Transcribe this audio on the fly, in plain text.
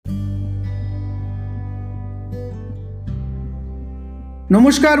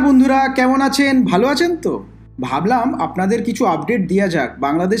নমস্কার বন্ধুরা, কেমন আছেন? ভালো আছেন তো? ভাবলাম আপনাদের কিছু আপডেট দেওয়া যাক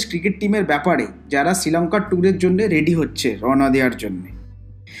বাংলাদেশ ক্রিকেট টিমের ব্যাপারে, যারা শ্রীলঙ্কার ট্যুরের জন্য রেডি হচ্ছে রওনা দেওয়ার জন্য।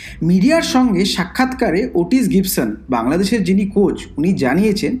 মিডিয়ার সঙ্গে সাক্ষাৎকারে ওটিস গিবসন, বাংলাদেশের যিনি কোচ, উনি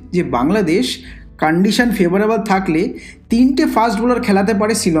জানিয়েছেন যে বাংলাদেশ কন্ডিশন ফেভারেবল থাকলে 3টে ফাস্ট বোলার খেলাতে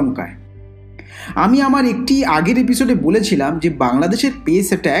পারে শ্রীলঙ্কায়। আমি আমার একটি আগের এপিসোডে বলেছিলাম যে বাংলাদেশের পেস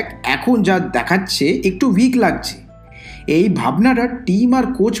অ্যাট্যাক এখন যা দেখাচ্ছে একটু উইক লাগছে। এই ভাবনাটা টিম আর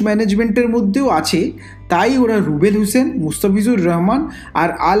কোচ ম্যানেজমেন্টের মধ্যেও আছে, তাই ওরা রুবেল হোসেন, মুস্তাফিজুর রহমান আর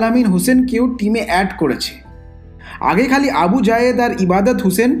আল আমিন হোসেনকেও টিমে অ্যাড করেছে। আগে খালি আবু জায়েদ আর ইবাদত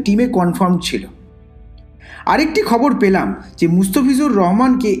হোসেন টিমে কনফার্ম ছিল। আরেকটি খবর পেলাম যে মুস্তাফিজুর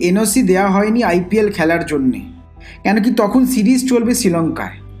রহমানকে এনওসি দেওয়া হয়নি আইপিএল খেলার জন্যে, কেন কি তখন সিরিজ চলবে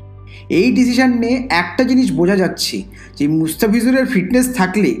শ্রীলঙ্কায়। এই ডিসিশন নিয়ে একটা জিনিস বোঝা যাচ্ছে যে মুস্তাফিজুরের ফিটনেস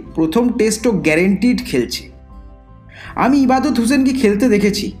থাকলে প্রথম টেস্টও গ্যারেন্টিড খেলছে। আমি ইবাদত হোসেনকে খেলতে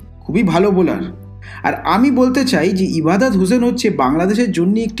দেখেছি, খুবই ভালো বোলার। আর আমি বলতে চাই যে ইবাদত হোসেন হচ্ছে বাংলাদেশের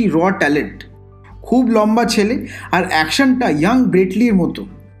জন্য একটি র ট্যালেন্ট। খুব লম্বা ছেলে আর অ্যাকশনটা ইয়াং ব্রেটলির মতো।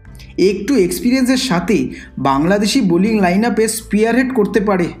 একটু এক্সপিরিয়েন্সের সাথে বাংলাদেশি বোলিং লাইন আপে স্পিয়ারহেড করতে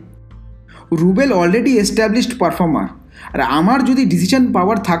পারে। রুবেল অলরেডি এস্টাবলিশড পারফর্মার, আর আমার যদি ডিসিশন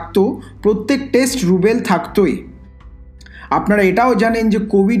পাওয়ার থাকতো প্রত্যেক টেস্ট রুবেল থাকতোই। আপনারা এটাও জানেন যে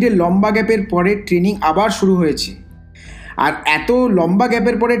কোভিডের লম্বা গ্যাপের পরে ট্রেনিং আবার শুরু হয়েছে, আর এত লম্বা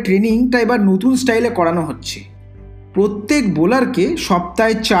গ্যাপের পরে ট্রেনিংটা এবার নতুন স্টাইলে করানো হচ্ছে। প্রত্যেক বোলারকে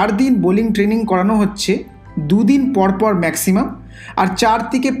সপ্তাহে 4 দিন বোলিং ট্রেনিং করানো হচ্ছে, 2 দিন পর ম্যাক্সিমাম, আর 4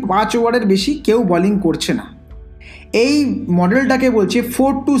 থেকে 5 ওভারের বেশি কেউ বোলিং করছে না। এই মডেলটাকে বলছে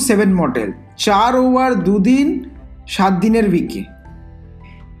 4-7 মডেল, 4 ওভার 2 দিন 7 দিনের উইকে।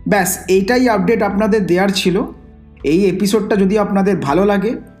 ব্যাস এইটাই আপডেট আপনাদের দেওয়ার ছিল। এই এপিসোডটা যদি আপনাদের ভালো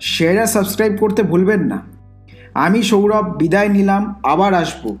লাগে, শেয়ার আর সাবস্ক্রাইব করতে ভুলবেন না। আমি সৌরভ বিদায় নিলাম, আবার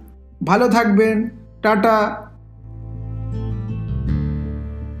আসবো। ভালো থাকবেন, টাটা।